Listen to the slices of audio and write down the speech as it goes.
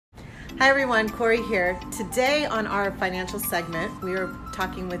Hi everyone, Corrie here. Today on our financial segment, we are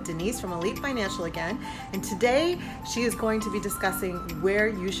talking with Denise from Elite Financial again, and today she is going to be discussing where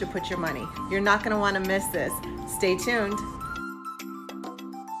you should put your money. You're not going to want to miss this. Stay tuned.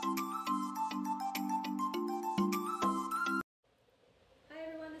 Hi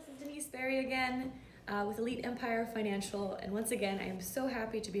everyone, this is Denise Berry again with Elite Empire Financial, and once again I am so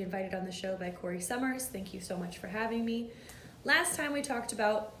happy to be invited on the show by Corrie Sommers. Thank you so much for having me. Last time we talked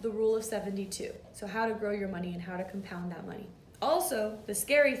about the rule of 72, so how to grow your money and how to compound that money. Also, the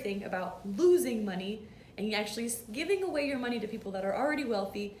scary thing about losing money and actually giving away your money to people that are already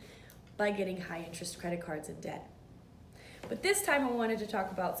wealthy by getting high interest credit cards and debt. But this time I wanted to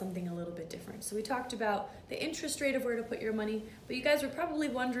talk about something a little bit different. So we talked about the interest rate of where to put your money, but you guys were probably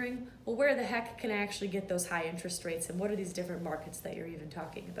wondering, well, where the heck can I actually get those high interest rates and what are these different markets that you're even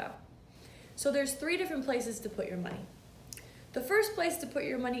talking about? So there's 3 different places to put your money. The first place to put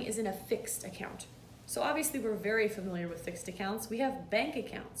your money is in a fixed account. So obviously we're very familiar with fixed accounts. We have bank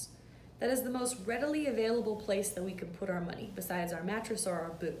accounts. That is the most readily available place that we can put our money besides our mattress or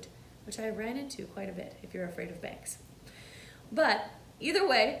our boot, which I ran into quite a bit if you're afraid of banks. But either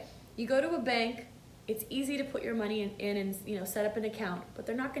way, you go to a bank, it's easy to put your money in and set up an account, but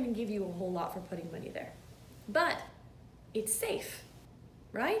they're not going to give you a whole lot for putting money there. But it's safe,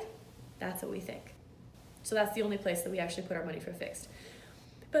 right? That's what we think. So that's the only place that we actually put our money for fixed.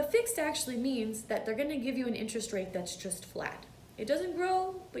 But fixed actually means that they're going to give you an interest rate that's just flat. It doesn't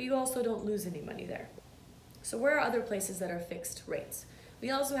grow, but you also don't lose any money there. So where are other places that are fixed rates?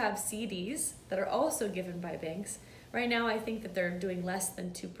 We also have CDs that are also given by banks. Right now I think that they're doing less than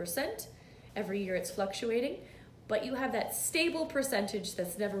 2%. Every year it's fluctuating, but you have that stable percentage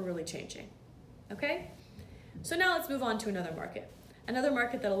that's never really changing. Okay? So now let's move on to another market. Another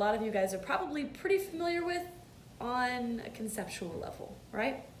market that a lot of you guys are probably pretty familiar with on a conceptual level,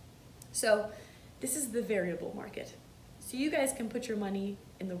 right? So this is the variable market. So you guys can put your money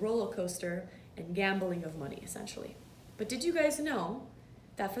in the roller coaster and gambling of money, essentially. But did you guys know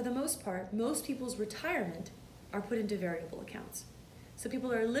that for the most part, most people's retirement are put into variable accounts? So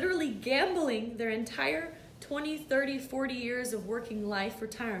people are literally gambling their entire 20, 30, 40 years of working life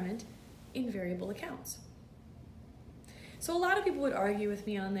retirement in variable accounts. So a lot of people would argue with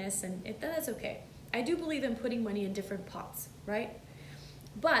me on this, and that's okay. I do believe in putting money in different pots, right?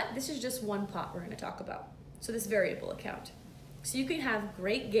 But this is just one pot we're going to talk about. So this variable account. So you can have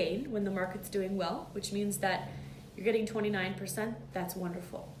great gain when the market's doing well, which means that you're getting 29%. That's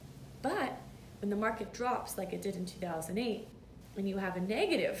wonderful. But when the market drops like it did in 2008, and you have a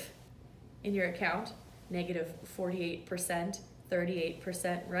negative in your account, negative 48%,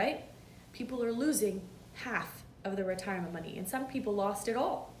 38%, right? People are losing half of their retirement money, and some people lost it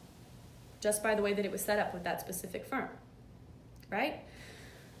all just by the way that it was set up with that specific firm, right?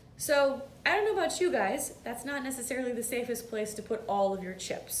 So I don't know about you guys, that's not necessarily the safest place to put all of your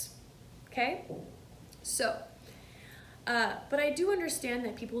chips, okay? So, but I do understand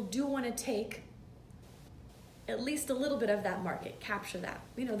that people do want to take at least a little bit of that market, capture that.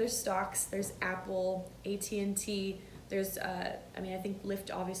 There's stocks, there's Apple, AT&T, there's, I think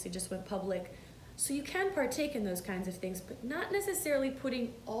Lyft obviously just went public. So you can partake in those kinds of things, but not necessarily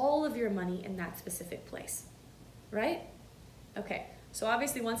putting all of your money in that specific place, right? Okay, so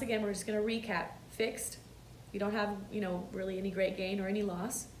obviously once again, we're just gonna recap. Fixed, you don't have, really any great gain or any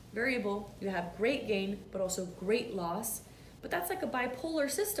loss. Variable, you have great gain, but also great loss. But that's like a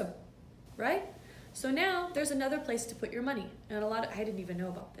bipolar system, right? So now there's another place to put your money. And I didn't even know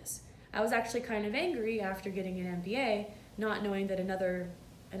about this. I was actually kind of angry after getting an MBA, not knowing that another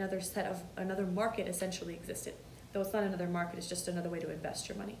market essentially existed. Though it's not another market, it's just another way to invest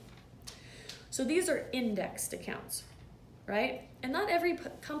your money. So these are indexed accounts, right? And not every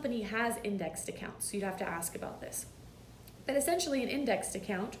company has indexed accounts, so you'd have to ask about this. But essentially an indexed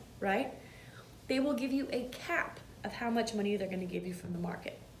account, right? They will give you a cap of how much money they're gonna give you from the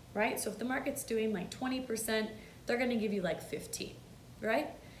market, right? So if the market's doing like 20%, they're gonna give you like 15, right?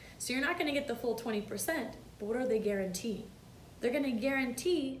 So you're not gonna get the full 20%, but what are they guaranteeing? They're going to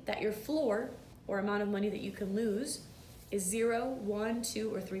guarantee that your floor, or amount of money that you can lose, is 0, 1,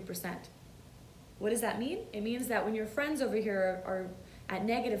 2, or 3%. What does that mean? It means that when your friends over here are at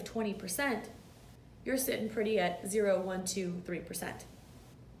negative 20%, you're sitting pretty at 0, 1, 2, 3%,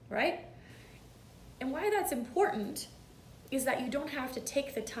 right? And why that's important is that you don't have to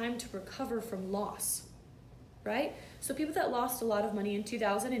take the time to recover from loss, right? So people that lost a lot of money in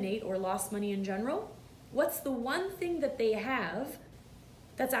 2008 or lost money in general, what's the one thing that they have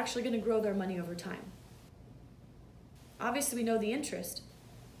that's actually going to grow their money over time? Obviously, we know the interest,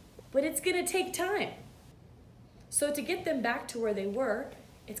 but it's going to take time. So to get them back to where they were,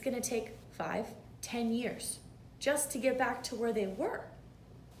 it's going to take 5, 10 years just to get back to where they were.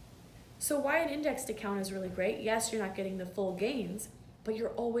 So why an indexed account is really great? Yes, you're not getting the full gains, but you're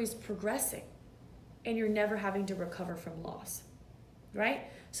always progressing and you're never having to recover from loss, right?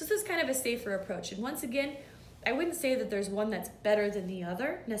 So this is kind of a safer approach. And once again, I wouldn't say that there's one that's better than the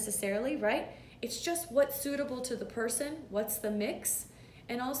other necessarily, right? It's just what's suitable to the person, what's the mix,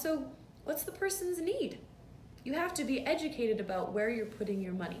 and also what's the person's need. You have to be educated about where you're putting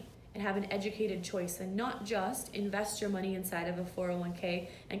your money and have an educated choice and not just invest your money inside of a 401k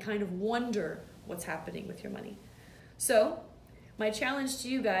and kind of wonder what's happening with your money. So my challenge to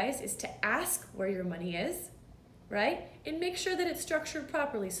you guys is to ask where your money is, right? And make sure that it's structured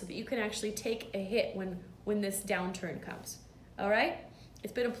properly so that you can actually take a hit when this downturn comes, all right?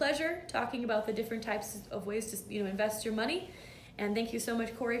 It's been a pleasure talking about the different types of ways to invest your money. And thank you so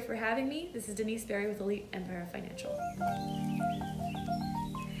much, Corrie, for having me. This is Denise Berry with Elite Empire Financial.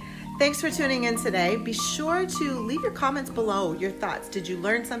 Thanks for tuning in today. Be sure to leave your comments below, your thoughts. Did you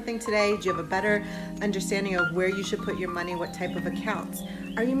learn something today? Do you have a better understanding of where you should put your money, what type of accounts?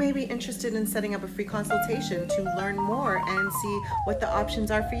 Are you maybe interested in setting up a free consultation to learn more and see what the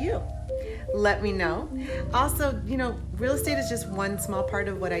options are for you? Let me know. Also, real estate is just one small part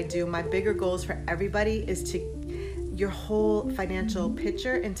of what I do. My bigger goals for everybody is to your whole financial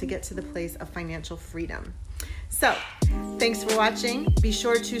picture and to get to the place of financial freedom. So, thanks for watching. Be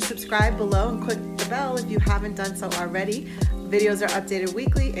sure to subscribe below and click the bell if you haven't done so already. Videos are updated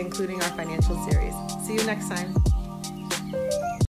weekly, including our financial series. See you next time.